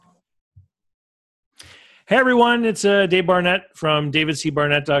Hey everyone, it's Dave Barnett from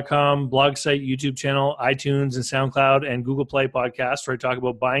davidcbarnett.com, blog site, YouTube channel, iTunes and SoundCloud and Google Play podcast, where I talk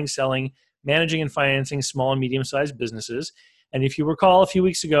about buying, selling, managing and financing small and medium-sized businesses. And if you recall, a few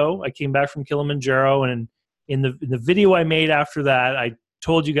weeks ago, I came back from Kilimanjaro, and in the video I made after that, I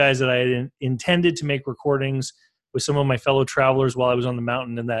told you guys that I had intended to make recordings with some of my fellow travelers while I was on the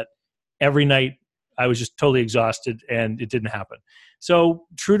mountain, and that every night I was just totally exhausted and it didn't happen. So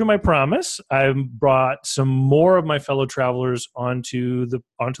true to my promise, I brought some more of my fellow travelers onto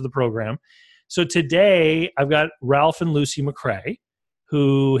the program. So today I've got Ralph and Lucy McCrae,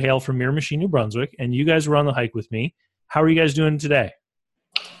 who hail from Miramichi, New Brunswick, and you guys were on the hike with me. How are you guys doing today?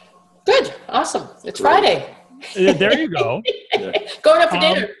 Good. Awesome. It's Friday. There you go. Going up for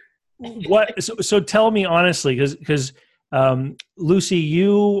dinner. So tell me honestly, because Lucy,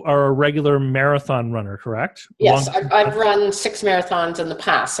 you are a regular marathon runner, correct? Yes, I've run 6 marathons in the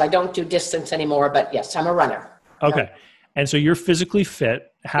past. I don't do distance anymore, but yes, I'm a runner. Okay. And so you're physically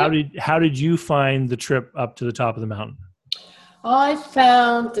fit. How did you find the trip up to the top of the mountain? I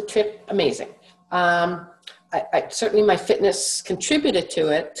found the trip amazing. I certainly my fitness contributed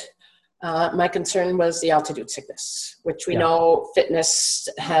to it. My concern was the altitude sickness, which we know fitness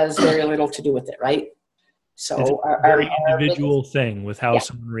has very little to do with it, right? So it's a very individual thing with how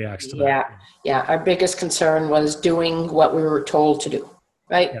someone reacts to that. Yeah. Our biggest concern was doing what we were told to do,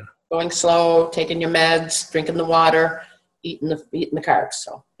 right? Yeah. Going slow, taking your meds, drinking the water, eating the carbs.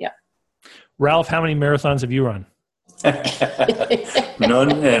 So, yeah. Ralph, how many marathons have you run?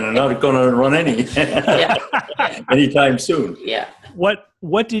 None, and I'm not going to run any anytime soon. Yeah.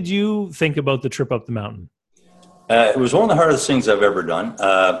 What did you think about the trip up the mountain? It was one of the hardest things I've ever done.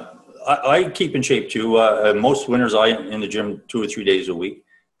 I keep in shape too. Most winters I am in the gym 2 or 3 days a week.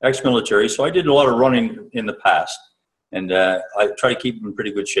 Ex-military, so I did a lot of running in the past, and I try to keep in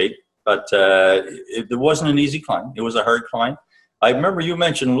pretty good shape. But it wasn't an easy climb. It was a hard climb. I remember you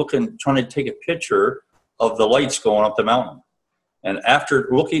mentioned trying to take a picture of the lights going up the mountain. And after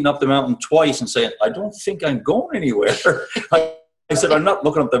looking up the mountain twice and saying, I don't think I'm going anywhere, I said, I'm not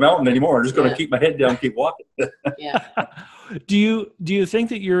looking up the mountain anymore. I'm just going to keep my head down, keep walking. Do you think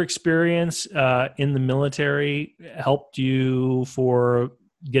that your experience in the military helped you for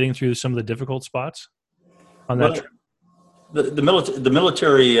getting through some of the difficult spots on that trip? The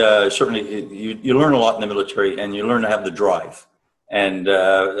military certainly, you learn a lot in the military, and you learn to have the drive. And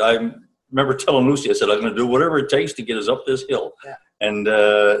I remember telling Lucy, I said, I'm going to do whatever it takes to get us up this hill. Yeah. And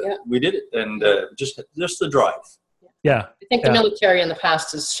we did it, and just the drive. Yeah. I think the military in the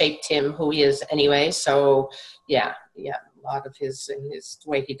past has shaped him who he is anyway. So, a lot of his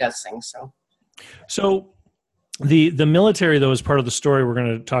way he does things. So the military, though, is part of the story we're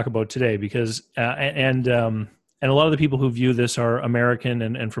going to talk about today, because and a lot of the people who view this are American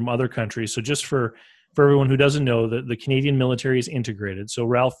and from other countries. So just for everyone who doesn't know, the Canadian military is integrated. So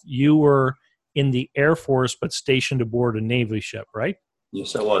Ralph, you were in the Air Force but stationed aboard a Navy ship, right?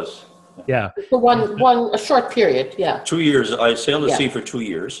 Yes, I was. Yeah. For a short period, 2 years. I sailed at sea for 2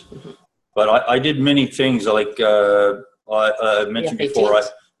 years. Mm-hmm. But I did many things, like I mentioned before.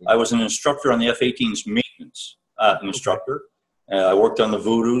 I was an instructor on the F-18's maintenance instructor. I worked on the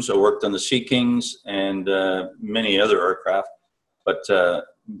Voodoos. I worked on the Sea Kings and many other aircraft. But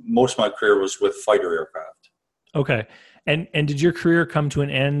most of my career was with fighter aircraft. Okay. And did your career come to an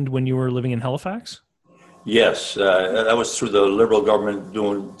end when you were living in Halifax? Yes. That was through the Liberal government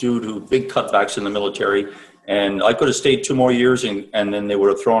due to big cutbacks in the military. And I could have stayed 2 more years, and then they would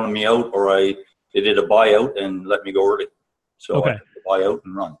have thrown me out, or they did a buyout and let me go early. So I had to buy out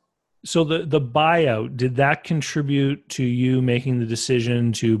and run. So the buyout, did that contribute to you making the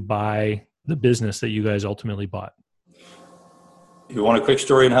decision to buy the business that you guys ultimately bought? You want a quick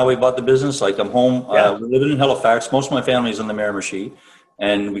story on how we bought the business? I come home. We're living in Halifax. Most of my family's in the Miramichi.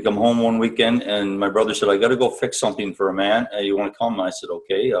 And we come home one weekend, and my brother said, I got to go fix something for a man. You want to come? And I said,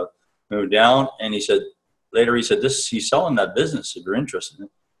 okay. I'll move down. And he said, he's selling that business if you're interested in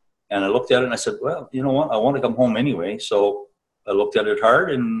it. And I looked at it and I said, well, you know what? I want to come home anyway. So I looked at it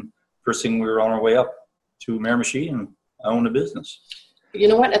hard, and first thing we were on our way up to Miramichi, and I owned a business. You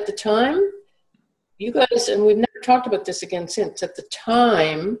know what? At the time, you guys, and we've never talked about this again since, at the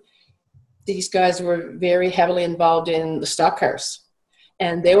time, these guys were very heavily involved in the stock cars.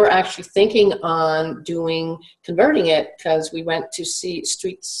 And they were actually thinking on converting it, because we went to see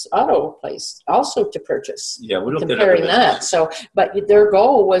Street's Auto Place also to purchase. Yeah, we looked comparing that. So, but their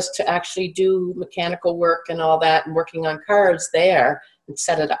goal was to actually do mechanical work and all that, and working on cars there and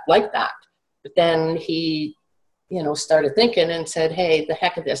set it up like that. But then he, started thinking and said, "Hey, the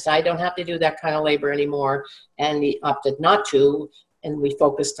heck of this! I don't have to do that kind of labor anymore." And he opted not to, and we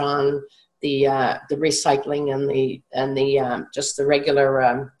focused on the recycling and the just the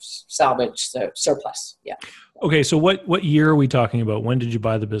regular salvage, the surplus. Yeah. Okay, so what year are we talking about? When did you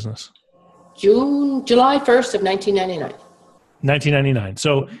buy the business? July 1st of 1999. 1999.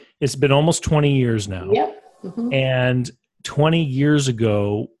 So it's been almost 20 years now. Yep. Mm-hmm. And 20 years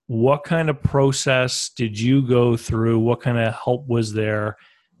ago, what kind of process did you go through? What kind of help was there?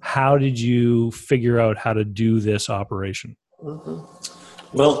 How did you figure out how to do this operation?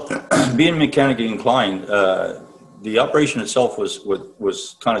 Mm-hmm. Well, being mechanically inclined, the operation itself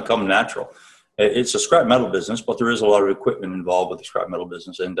was kind of come natural. It's a scrap metal business, but there is a lot of equipment involved with the scrap metal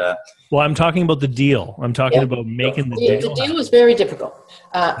business. And well, I'm talking about the deal. I'm talking about making the deal. The deal was very difficult.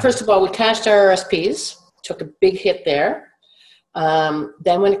 First of all, we cashed our RSPs, took a big hit there.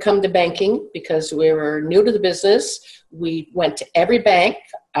 Then when it come to banking, because we were new to the business, we went to every bank,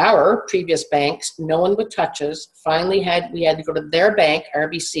 our previous banks. No one would touch us. Finally, we had to go to their bank,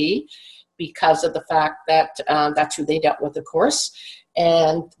 RBC, because of the fact that that's who they dealt with, of course.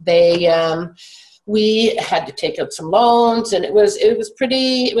 And we had to take out some loans, and it was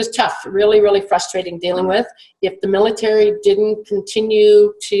tough, really, really frustrating dealing with. If the military didn't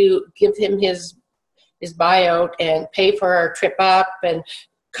continue to give him his buyout and pay for our trip up and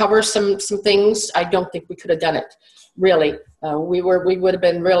cover some things, I don't think we could have done it. Really, we would have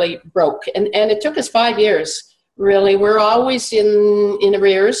been really broke, and it took us 5 years. Really, we're always in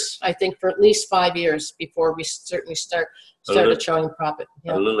arrears. I think for at least 5 years before we certainly started showing profit.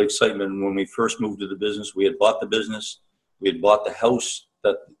 Yeah. A little excitement when we first moved to the business. We had bought the business. We had bought the house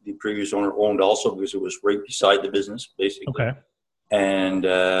that the previous owner owned also, because it was right beside the business, basically. Okay. And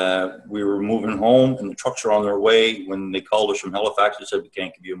we were moving home, and the trucks were on their way when they called us from Halifax and said, "We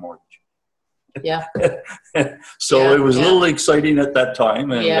can't give you a mortgage." Yeah. So it was a little exciting at that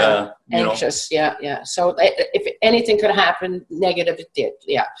time, and anxious. Yeah. So if anything could happen negative, it did.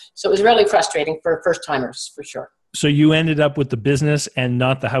 Yeah. So it was really frustrating for first timers, for sure. So you ended up with the business and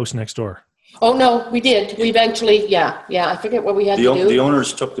not the house next door. Oh no, we did. We eventually, yeah. I forget what we had to do. The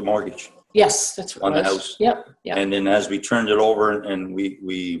owners took the mortgage. Yes, that's what on it was. The house. Yep. And then as we turned it over and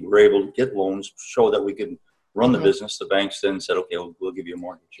we were able to get loans, show that we could run the business, the banks then said, "Okay, we'll give you a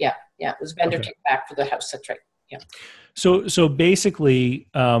mortgage." Yeah. It was vendor take back for the house. That's right. Yeah. So basically,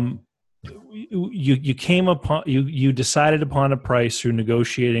 you came upon you decided upon a price through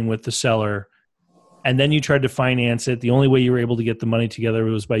negotiating with the seller, and then you tried to finance it. The only way you were able to get the money together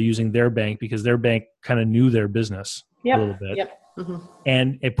was by using their bank, because their bank kind of knew their business a little bit. Yep. Mm-hmm.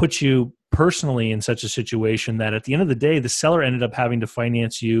 And it puts you personally in such a situation that at the end of the day, the seller ended up having to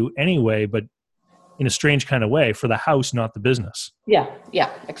finance you anyway, but in a strange kind of way, for the house, not the business. Yeah,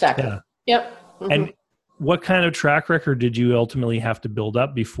 exactly. Yeah. Yep. Mm-hmm. And what kind of track record did you ultimately have to build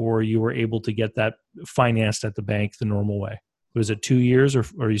up before you were able to get that financed at the bank the normal way? Was it 2 years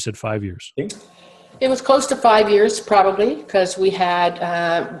or you said 5 years? It was close to 5 years, probably, because we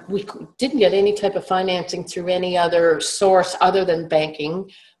didn't get any type of financing through any other source other than banking.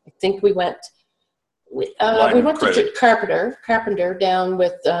 I think we went to Carpenter down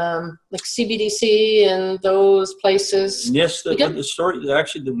with like CBDC and those places. Yes, the story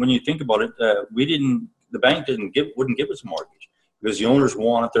actually, when you think about it, the bank wouldn't give us a mortgage because the owners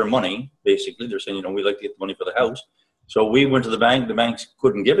wanted their money. Basically, they're saying, we'd like to get the money for the house. So we went to the bank. The banks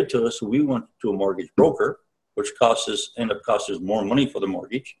couldn't give it to us, so we went to a mortgage broker, which ended up costing us more money for the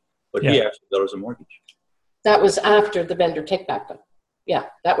mortgage. But he actually got us a mortgage. That was after the vendor take back, though. Yeah,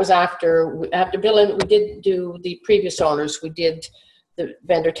 that was after Bill and we did do the previous owners. We did the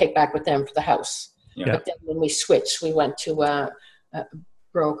vendor take back with them for the house. Yeah. But then when we switched, we went to a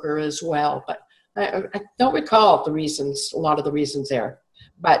broker as well. But I don't recall a lot of the reasons there.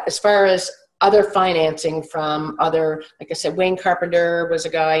 But as far as other financing from other, like I said, Wayne Carpenter was a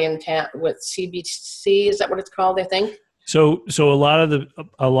guy in town with CBC. Is that what it's called? I think. So a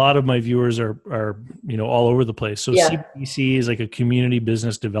lot of my viewers are all over the place. So CBC is like a community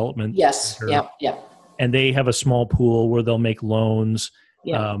business development. Yes. Center, yeah. And they have a small pool where they'll make loans.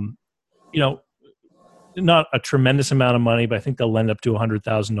 Yeah. Not a tremendous amount of money, but I think they'll lend up to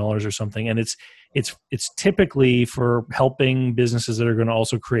 $100,000 or something. And it's typically for helping businesses that are going to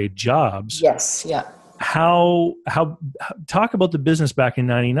also create jobs. Yes. Yeah. How talk about the business back in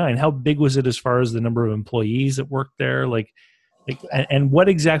 99. How big was it as far as the number of employees that worked there? And what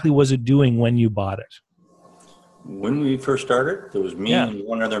exactly was it doing when you bought it? When we first started, there was me and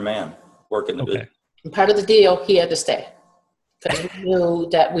one other man working the business. And part of the deal, he had to stay because we knew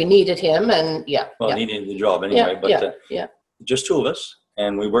that we needed him, and he needed the job anyway. But just two of us,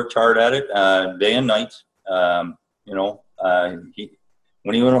 and we worked hard at it day and night.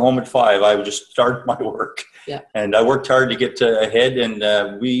 When he went home at 5, I would just start my work. Yeah. And I worked hard to get ahead,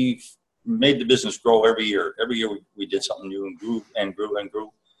 and we made the business grow every year. Every year we did something new and grew and grew and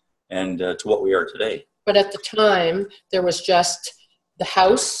grew, and to what we are today. But at the time, there was just the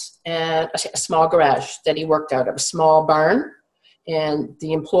house and a small garage that he worked out of, a small barn. And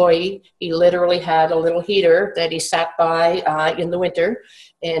the employee, he literally had a little heater that he sat by in the winter,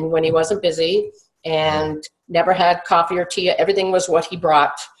 and when he wasn't busy, and never had coffee or tea. Everything was what he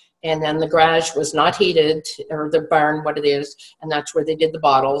brought. And then the garage was not heated, or the barn, what it is, and that's where they did the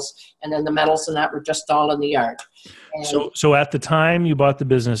bottles. And then the metals and that were just all in the yard. And So at the time you bought the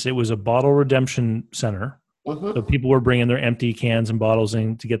business, it was a bottle redemption center. Mhm. So people were bringing their empty cans and bottles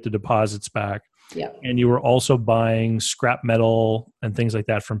in to get the deposits back. Yeah. And you were also buying scrap metal and things like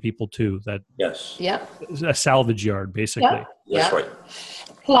that from people too. That Yes. Yeah. a salvage yard, basically. Yeah. That's Yeah. right.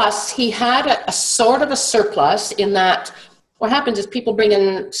 Plus, he had a sort of a surplus in that what happens is people bring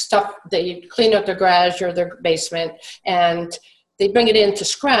in stuff, they clean out their garage or their basement, and they bring it in to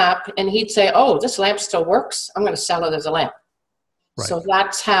scrap, and he'd say, oh, this lamp still works. I'm going to sell it as a lamp. Right. So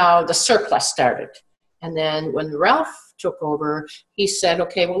that's how the surplus started. And then when Ralph took over, he said,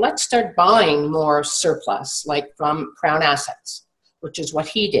 okay, well, let's start buying more surplus, like from Crown Assets, which is what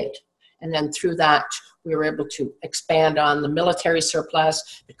he did. And then through that, we were able to expand on the military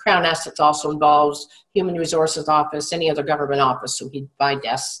surplus. The Crown Assets also involves Human Resources Office, any other government office, so he'd buy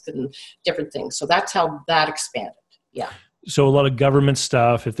desks and different things. So that's how that expanded. Yeah. So a lot of government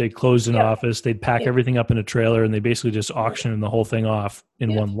stuff, if they closed an Yeah. office, they'd pack Yeah. everything up in a trailer and they basically just auction the whole thing off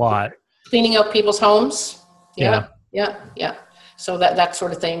in Yeah. one lot. Cleaning out people's homes. Yeah. Yeah. So that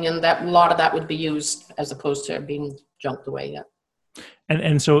sort of thing, and that a lot of that would be used as opposed to being junked away. Yeah.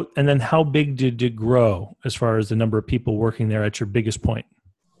 And then how big did it grow as far as the number of people working there at your biggest point?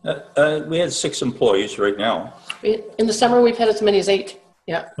 We had 6 employees right now. In the summer, we've had as many as 8.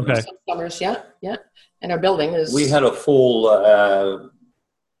 Yeah. Okay. Some summers, yeah. And our building is. We had a full,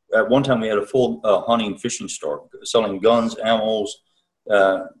 at one time we had a full hunting and fishing store selling guns, ammos,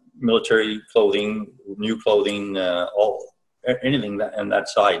 military clothing, new clothing, anything that and that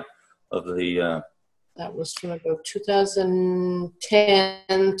side of the. That was from about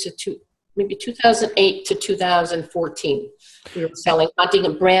 2010 to maybe 2008 to 2014. We were selling hunting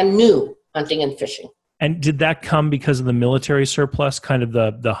and brand new hunting and fishing. And did that come because of the military surplus? Kind of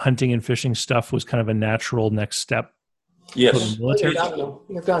the hunting and fishing stuff was kind of a natural next step for Yes. the military?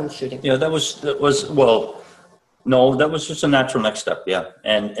 Your gun shooting. Yeah, that was well. No, that was just a natural next step. Yeah,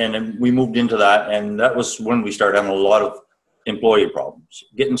 and then we moved into that, and that was when we started having a lot of employee problems,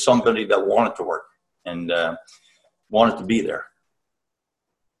 getting somebody that wanted to work and wanted to be there.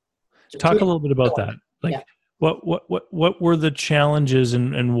 Talk a little bit about that. Like, Yeah. what were the challenges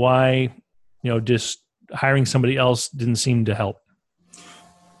and why, just hiring somebody else didn't seem to help?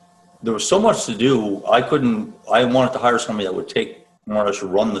 There was so much to do. I wanted to hire somebody that would take more or less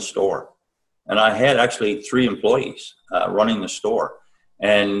run the store. And I had actually 3 employees running the store.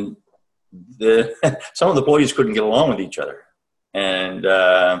 And some of the employees couldn't get along with each other. And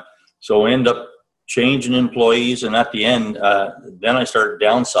so we ended up changing employees. And at the end, then I started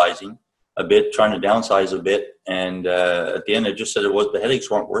downsizing a bit, trying to downsize a bit. And at the end, I just said the headaches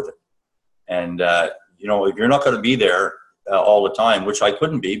weren't worth it. And, if you're not going to be there all the time, which I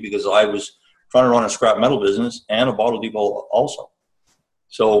couldn't be because I was trying to run a scrap metal business and a bottle depot also.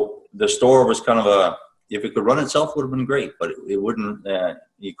 So the store was kind of if it could run itself, would have been great, but it wouldn't,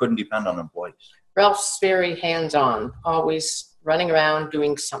 you couldn't depend on employees. Ralph's very hands-on, always running around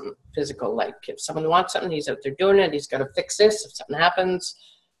doing something physical. Like if someone wants something, he's out there doing it. He's got to fix this. If something happens,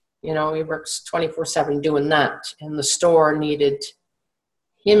 he works 24/7 doing that. And the store needed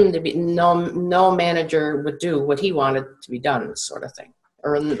him to be, no manager would do what he wanted to be done, sort of thing,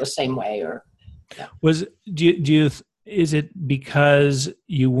 or in the same way. Or yeah. Is it because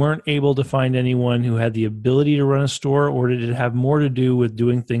you weren't able to find anyone who had the ability to run a store, or did it have more to do with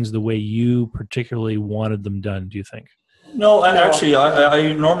doing things the way you particularly wanted them done, do you think? No, actually,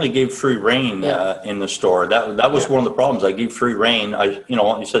 I normally gave free reign in the store. That was one of the problems. I gave free reign.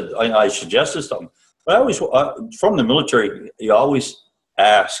 You said I suggested something, but I always from the military, you always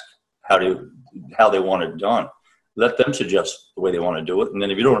ask how they want it done. Let them suggest the way they want to do it, and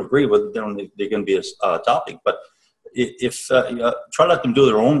then if you don't agree with it, then they can be a topic. But if try to let them do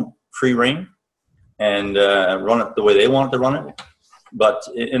their own free reign and run it the way they want to run it. But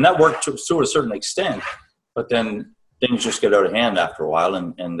and that worked to a certain extent. But then things just get out of hand after a while,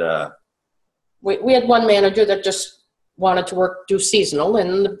 and we had one manager that just wanted to do seasonal,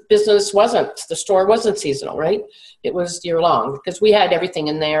 and the store wasn't seasonal, right? It was year long, because we had everything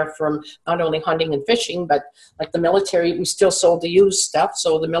in there from not only hunting and fishing, but like the military, we still sold the used stuff.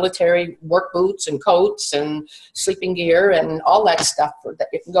 So the military work boots and coats and sleeping gear and all that stuff that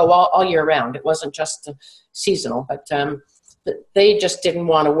it can go all year round. It wasn't just seasonal, but they just didn't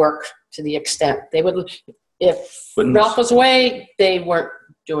want to work to the extent they would. If Ralph was away, they weren't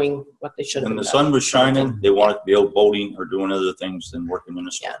doing what they should have. When the sun was shining, they wanted to be out boating or doing other things than working in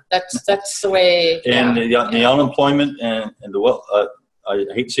the store. Yeah, that's the way. And the unemployment and the I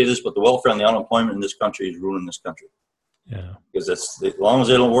hate to say this, but the welfare and the unemployment in this country is ruining this country. Yeah. Because as long as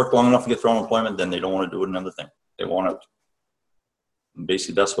they don't work long enough to get through unemployment, then they don't want to do another thing. They want out. And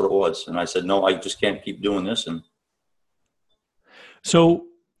basically, that's what it was. And I said, no, I just can't keep doing this. And so,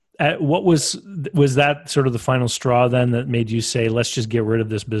 what was that sort of the final straw then that made you say, let's just get rid of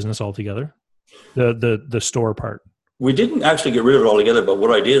this business altogether? The store part. We didn't actually get rid of it altogether, but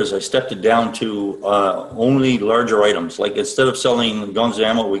what I did is I stepped it down to only larger items. Like instead of selling guns and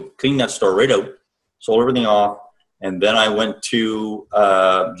ammo, we cleaned that store right out, sold everything off, and then I went to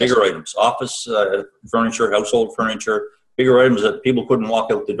bigger items, office furniture, household furniture, bigger items that people couldn't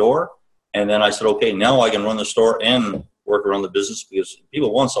walk out the door. And then I said, okay, now I can run the store and work around the business, because if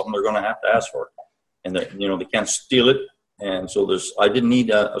people want something, they're going to have to ask for it, and that they can't steal it. And so I didn't need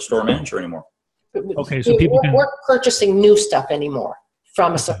a store manager anymore. Okay, so people weren't purchasing new stuff anymore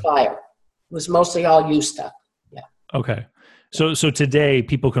from a supplier. It was mostly all used stuff. Yeah. Okay. So today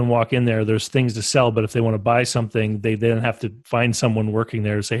people can walk in there, there's things to sell, but if they want to buy something, they then have to find someone working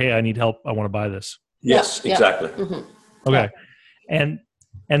there to say, hey, I need help. I want to buy this. Yes, yeah. exactly. Mm-hmm. Okay. Yeah.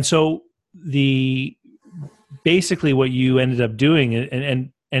 And so basically what you ended up doing,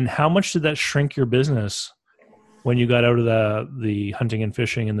 and how much did that shrink your business when you got out of the hunting and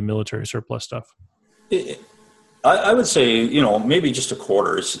fishing and the military surplus stuff? I would say, maybe just a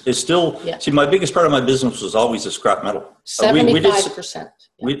quarter. It's still, see, my biggest part of my business was always the scrap metal. 75%.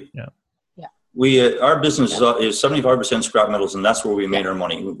 Our business is 75% scrap metals, and that's where we made our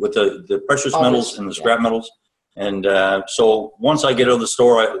money, with the precious metals and the scrap metals. And so once I get out of the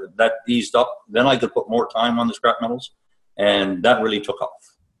store, that eased up. Then I could put more time on the scrap metals, and that really took off.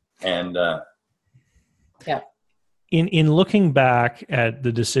 And in looking back at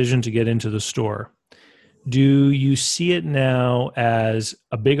the decision to get into the store, do you see it now as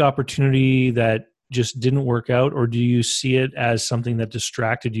a big opportunity that just didn't work out, or do you see it as something that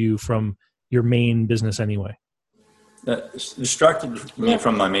distracted you from your main business anyway? Distracted me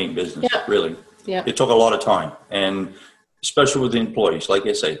from my main business, really. Yeah. It took a lot of time, and especially with the employees, like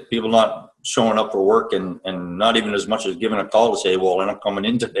I say, people not showing up for work and not even as much as giving a call to say, well, I'm not coming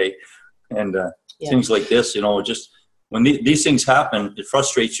in today. And things like this, just when these things happen, it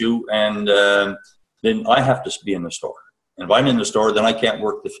frustrates you. And then I have to be in the store. And if I'm in the store, then I can't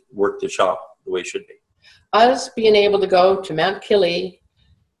work the shop the way it should be. Us being able to go to Mount Killy,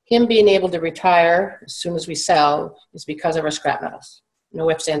 him being able to retire as soon as we sell, is because of our scrap metals.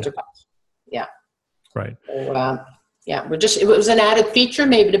 No ifs, ands, or buts. Yeah. Right. So, it was an added feature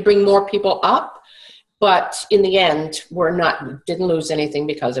maybe to bring more people up, but in the end, didn't lose anything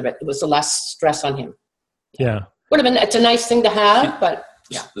because of it. It was less stress on him. Yeah. It's a nice thing to have, but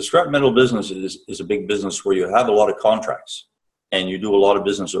yeah. The scrap metal business is a big business where you have a lot of contracts, and you do a lot of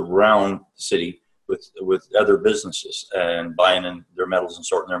business around the city with other businesses and buying in their metals and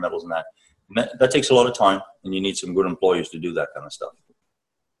sorting their metals and that. And that takes a lot of time, and you need some good employees to do that kind of stuff.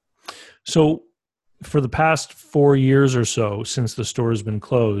 So for the past 4 years or so, since the store has been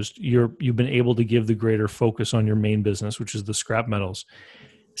closed, you've been able to give the greater focus on your main business, which is the scrap metals.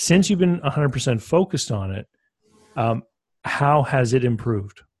 Since you've been 100% focused on it, how has it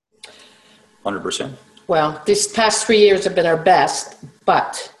improved? 100%. Well, these past 3 years have been our best,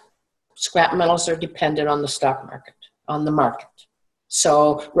 but scrap metals are dependent on the stock market, on the market.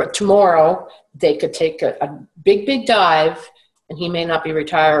 So tomorrow they could take a big dive, and he may not be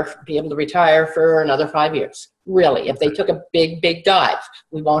able to retire for another 5 years. Really, if they took a big dive,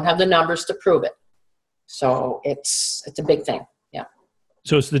 we won't have the numbers to prove it. So it's a big thing. Yeah.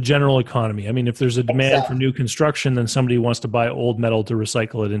 So it's the general economy. I mean, if there's a demand for new construction, then somebody wants to buy old metal to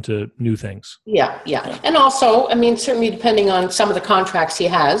recycle it into new things. Yeah. And also, certainly depending on some of the contracts he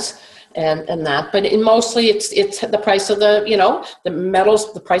has and that, but mostly it's the price of the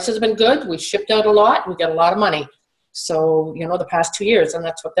metals. The prices have been good. We shipped out a lot. We got a lot of money. So, the past 2 years, and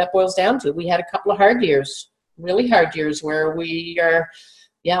that's what that boils down to. We had a couple of hard years, really hard years where we are,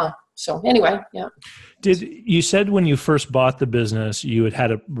 So anyway, yeah. You said when you first bought the business, you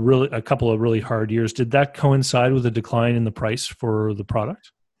had a couple of really hard years. Did that coincide with a decline in the price for the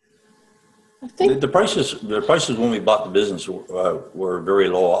product? I think The prices when we bought the business were very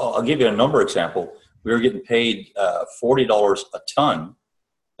low. I'll give you a number example. We were getting paid $40 a ton,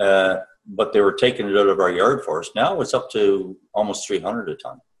 but they were taking it out of our yard for us. Now it's up to almost $300 a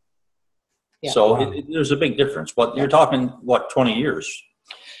ton. Yeah. So Wow. there's a big difference. But you're talking, what, 20 years?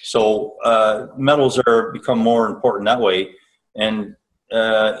 So metals are become more important that way. And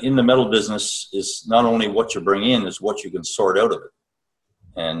in the metal business is not only what you bring in, is what you can sort out of it.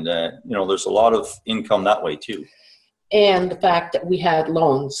 And, there's a lot of income that way too. and the fact that we had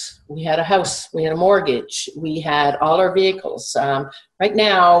loans, we had a house, we had a mortgage, we had all our vehicles. Right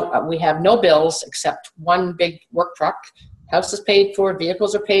now, we have no bills except one big work truck. House is paid for,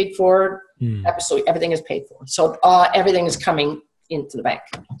 vehicles are paid for, absolutely everything is paid for. So everything is coming into the bank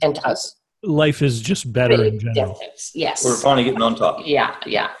and to us. Life is just better in general. Yes. We're finally getting on top. Yeah,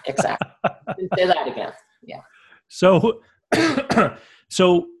 exactly. Say that again. Yeah. So,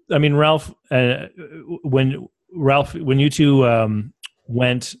 I mean, Ralph, when you two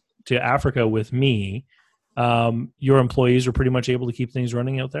went to Africa with me, your employees were pretty much able to keep things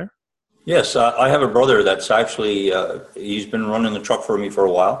running out there? Yes, I have a brother that's actually, he's been running the truck for me for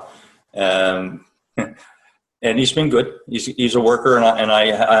a while. And he's been good. He's a worker, and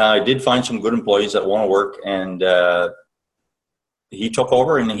I did find some good employees that want to work, and he took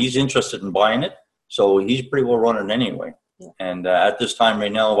over, and he's interested in buying it. So he's pretty well running anyway. Yeah. And at this time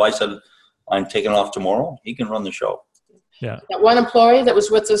right now, if I said I'm taking off tomorrow, he can run the show. Yeah. That one employee that was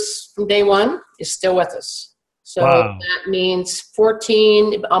with us from day one is still with us. So wow. That means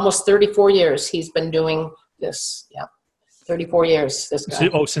 14, almost 34 years he's been doing this. Yeah. 34 years, this guy.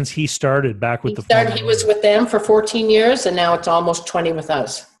 Since he started back with He was with them for 14 years, and now it's almost 20 with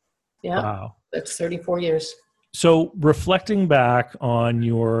us. Yeah. Wow. That's 34 years. So reflecting back on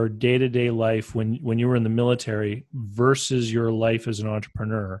your day-to-day life when you were in the military versus your life as an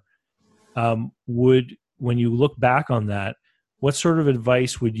entrepreneur, when you look back on that, what sort of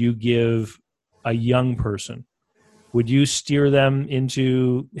advice would you give a young person? Would you steer them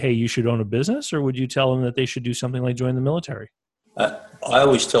into, hey, you should own a business, or would you tell them that they should do something like join the military? I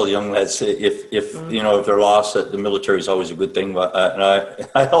always tell young lads if they're lost, that the military is always a good thing. But and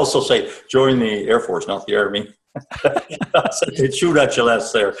I also say join the Air Force, not the Army. They shoot at you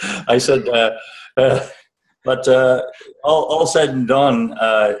less there. I said, but all said and done,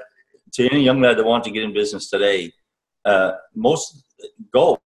 to any young lad that wants to get in business today,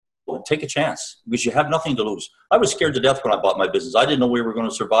 take a chance, because you have nothing to lose. I was scared to death when I bought my business. I didn't know we were going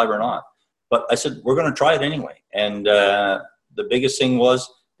to survive or not. But I said, we're going to try it anyway. And the biggest thing was,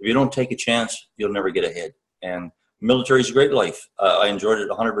 if you don't take a chance, you'll never get ahead. And military is a great life. I enjoyed it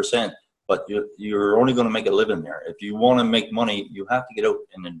 100%. But you're only going to make a living there. If you want to make money, you have to get out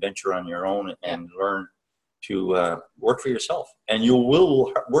and adventure on your own and learn to work for yourself. And you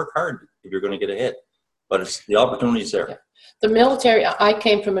will work hard if you're going to get ahead. But it's the opportunity's there. Yeah. The military, I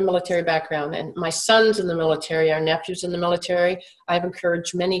came from a military background, and my son's in the military, our nephew's in the military. I've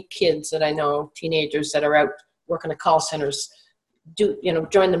encouraged many kids that I know, teenagers that are out working at call centers,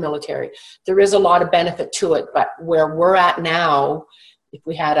 join the military. There is a lot of benefit to it, but where we're at now, if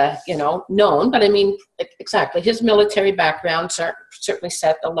we had known, but I mean, exactly, his military background certainly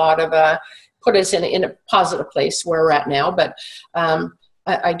set a lot of, put us in a positive place where we're at now, but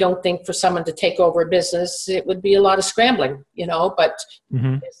I don't think for someone to take over a business, it would be a lot of scrambling, but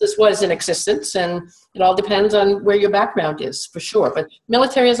this was in existence, and it all depends on where your background is, for sure. But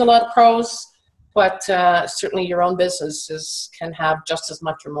military has a lot of pros, but certainly your own businesses can have just as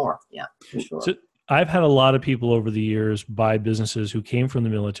much or more. Yeah, for sure. So I've had a lot of people over the years buy businesses who came from the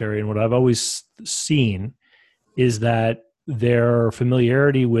military, and what I've always seen is that their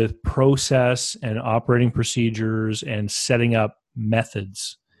familiarity with process and operating procedures and setting up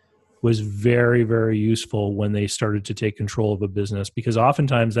methods was very, very useful when they started to take control of a business, because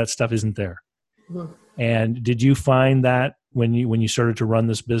oftentimes that stuff isn't there. Mm-hmm. And did you find that when you started to run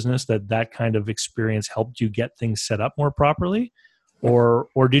this business, that kind of experience helped you get things set up more properly? Or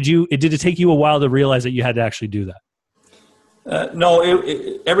did it take you a while to realize that you had to actually do that? No,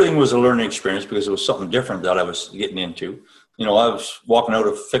 everything was a learning experience, because it was something different that I was getting into. I was walking out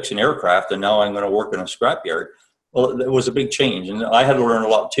of fixing aircraft, and now I'm going to work in a scrapyard. Well, it was a big change, and I had to learn a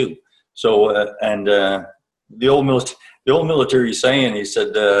lot too. So, the old military saying, he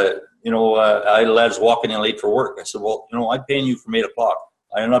said, I had lads walking in late for work. I said, well, I'm paying you from 8 o'clock.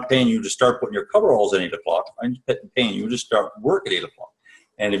 I'm not paying you to start putting your coveralls at 8 o'clock. I'm paying you to start work at 8 o'clock.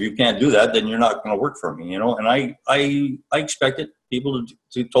 And if you can't do that, then you're not going to work for me, And I expected people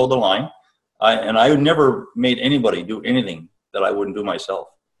to toe the line. I never made anybody do anything that I wouldn't do myself.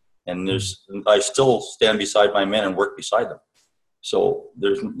 And I still stand beside my men and work beside them. So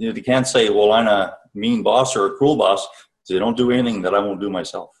you can't say, well, I'm a mean boss or a cruel boss. So they don't do anything that I won't do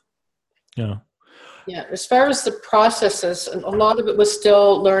myself. Yeah. Yeah, as far as the processes, a lot of it was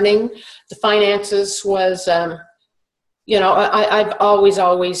still learning. The finances was, I've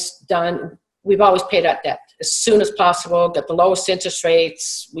always done, we've always paid out debt as soon as possible, get the lowest interest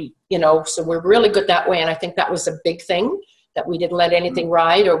rates. So we're really good that way. And I think that was a big thing, that we didn't let anything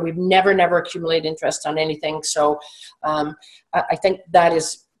ride, or we've never accumulated interest on anything. So I think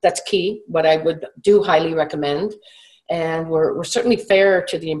that's key, what I would do highly recommend. And we're certainly fair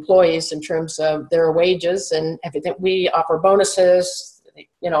to the employees in terms of their wages and everything. We offer bonuses,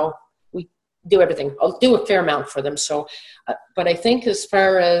 we do everything. I'll do a fair amount for them. So, but I think as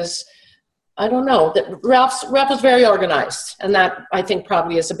far as, I don't know, that Ralph was very organized. And that I think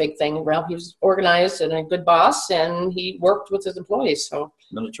probably is a big thing. Ralph, he was organized and a good boss, and he worked with his employees. So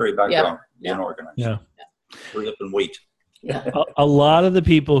military background, being organized. Yeah. Hurry up and wait. Yeah. A lot of the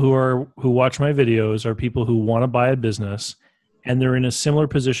people who watch my videos are people who want to buy a business, and they're in a similar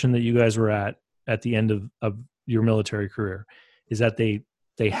position that you guys were at the end of your military career, is that they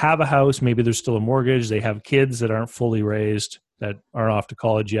have a house, maybe there's still a mortgage, they have kids that aren't fully raised, that aren't off to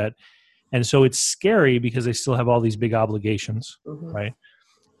college yet. And so it's scary because they still have all these big obligations, right?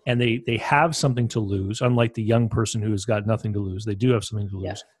 And they have something to lose, unlike the young person who has got nothing to lose. They do have something to lose.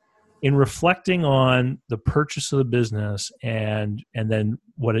 Yeah. In reflecting on the purchase of the business and then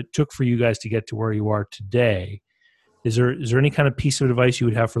what it took for you guys to get to where you are today, is there any kind of piece of advice you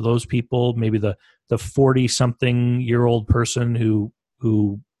would have for those people, maybe the 40-something-year-old person who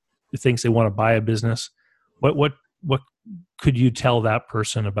thinks they want to buy a business? What could you tell that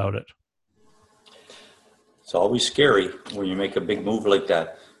person about it? It's always scary when you make a big move like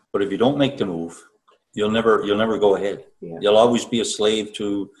that. But if you don't make the move, you'll never go ahead. Yeah. You'll always be a slave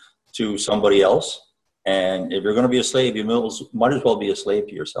to somebody else. And if you're going to be a slave, you might as well be a slave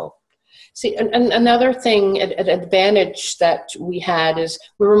to yourself. See, and another thing, an advantage that we had is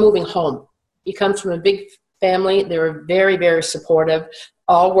we were moving home. He comes from a big family. They were very, very supportive,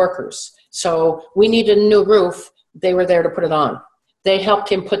 all workers. So we needed a new roof. They were there to put it on. They helped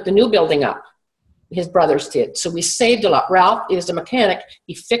him put the new building up. His brothers did. So we saved a lot. Ralph is a mechanic.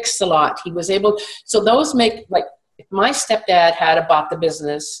 He fixed a lot. He was able, so those make, like, if my stepdad had bought the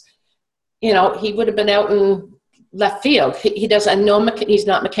business, he would have been out in left field. He doesn't know, he's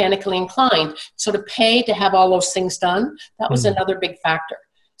not mechanically inclined. So to pay to have all those things done, that was another big factor.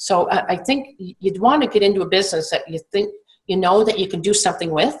 So I think you'd want to get into a business that you think, that you can do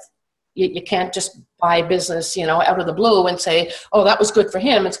something with. You can't just buy a business, out of the blue and say, oh, that was good for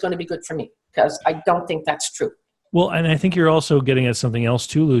him, it's going to be good for me. Because I don't think that's true. Well, and I think you're also getting at something else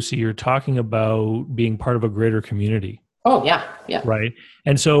too, Lucy. You're talking about being part of a greater community. Oh, yeah. Right.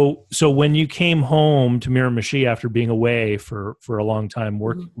 And so when you came home to Miramichi after being away for a long time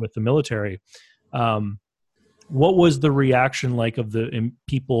working with the military, what was the reaction like of the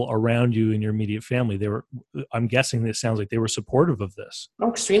people around you in your immediate family? I'm guessing this sounds like they were supportive of this. Oh,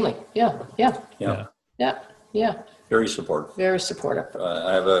 extremely. Yeah. Very supportive. Very supportive.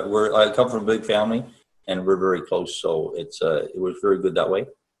 I come from a big family, and we're very close. So it was very good that way.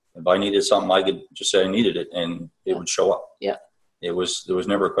 If I needed something, I could just say I needed it, and it would show up. Yeah. There was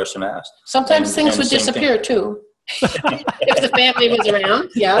never a question asked. Sometimes things would disappear too. If the family was around,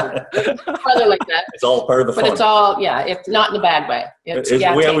 yeah. Brother like that. It's all part of the fun. But it's all, it's not in a bad way.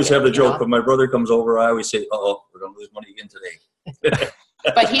 We always have the joke, when my brother comes over, I always say, we're going to lose money again today.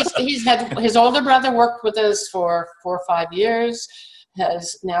 But he's had, his older brother worked with us for 4 or 5 years.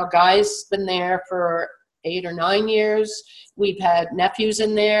 Guy's been there for 8 or 9 years. We've had nephews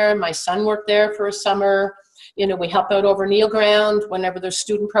in there. My son worked there for a summer. We help out over Neil Ground whenever there's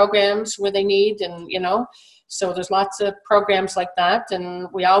student programs where they need, and so there's lots of programs like that, and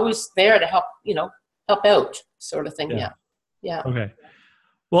we always there to help out, sort of thing. Yeah. Okay.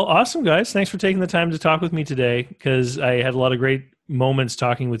 Well, awesome, guys. Thanks for taking the time to talk with me today, because I had a lot of great moments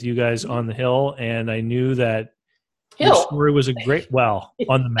talking with you guys on the hill, and I knew that your story was on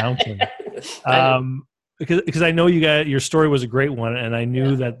the mountain. Because I know your story was a great one, and I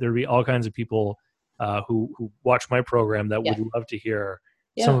knew that there'd be all kinds of people who watch my program that would love to hear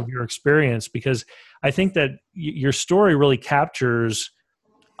some of your experience, because I think that your story really captures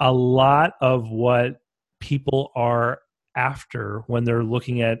a lot of what people are after when they're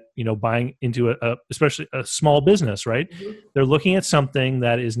looking at, buying into especially a small business, right? Mm-hmm. They're looking at something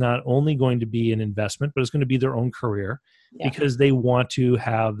that is not only going to be an investment, but it's going to be their own career, because they want to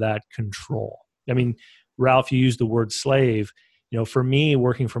have that control. I mean, Ralph, you used the word slave. For me,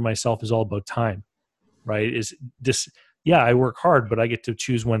 working for myself is all about time, right? I work hard, but I get to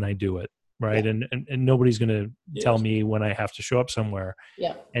choose when I do it, right? Yeah. And nobody's going to tell Yes. me when I have to show up somewhere.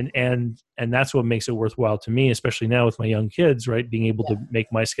 Yeah. And that's what makes it worthwhile to me, especially now with my young kids, right? Being able to make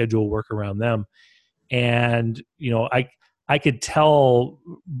my schedule work around them. And, I could tell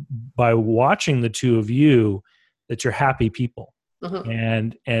by watching the two of you that you're happy people.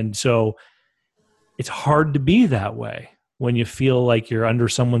 Mhm. And so it's hard to be that way when you feel like you're under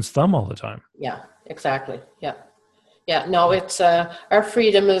someone's thumb all the time. Yeah, exactly. Yeah. Yeah. No, it's, our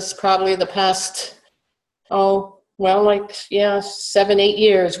freedom is probably the past, 7, 8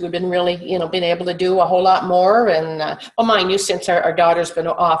 years. We've been really, been able to do a whole lot more. And, mind you, since our daughter's been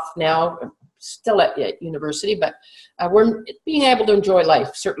off now, still at university, but we're being able to enjoy life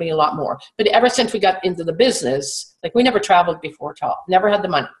certainly a lot more. But ever since we got into the business, like we never traveled before at all, never had the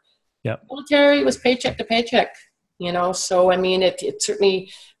money. Yeah. Military was paycheck to paycheck, so I mean, it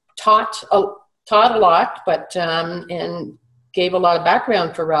certainly taught a lot, but and gave a lot of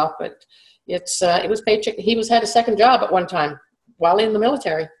background for Ralph, but it was paycheck. He had a second job at one time while in the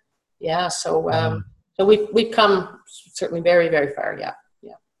military. Yeah. So we've come certainly very, very far. Yeah.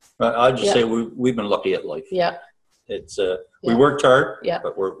 I'll just say we've been lucky at life. Yeah. It's we worked hard, Yeah.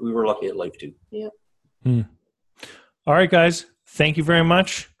 but we were lucky at life too. Yeah. All right, guys. Thank you very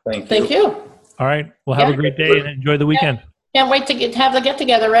much. Thank you. All right. Well, have a great day and enjoy the weekend. Can't wait to have the get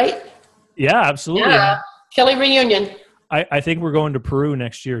together, right? Yeah, absolutely. Yeah. Chili reunion. I think we're going to Peru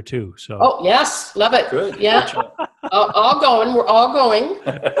next year too. So. Oh yes, love it. Good. Yeah. All going. We're all going.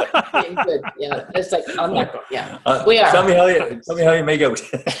 Yeah, good. Yeah. It's like I'm not going. Yeah. We are. Tell me how you make out.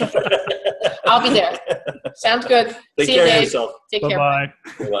 I'll be there. Sounds good. Take See you, care of Dave. yourself. Take care. Bye-bye.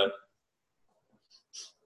 Bye-bye.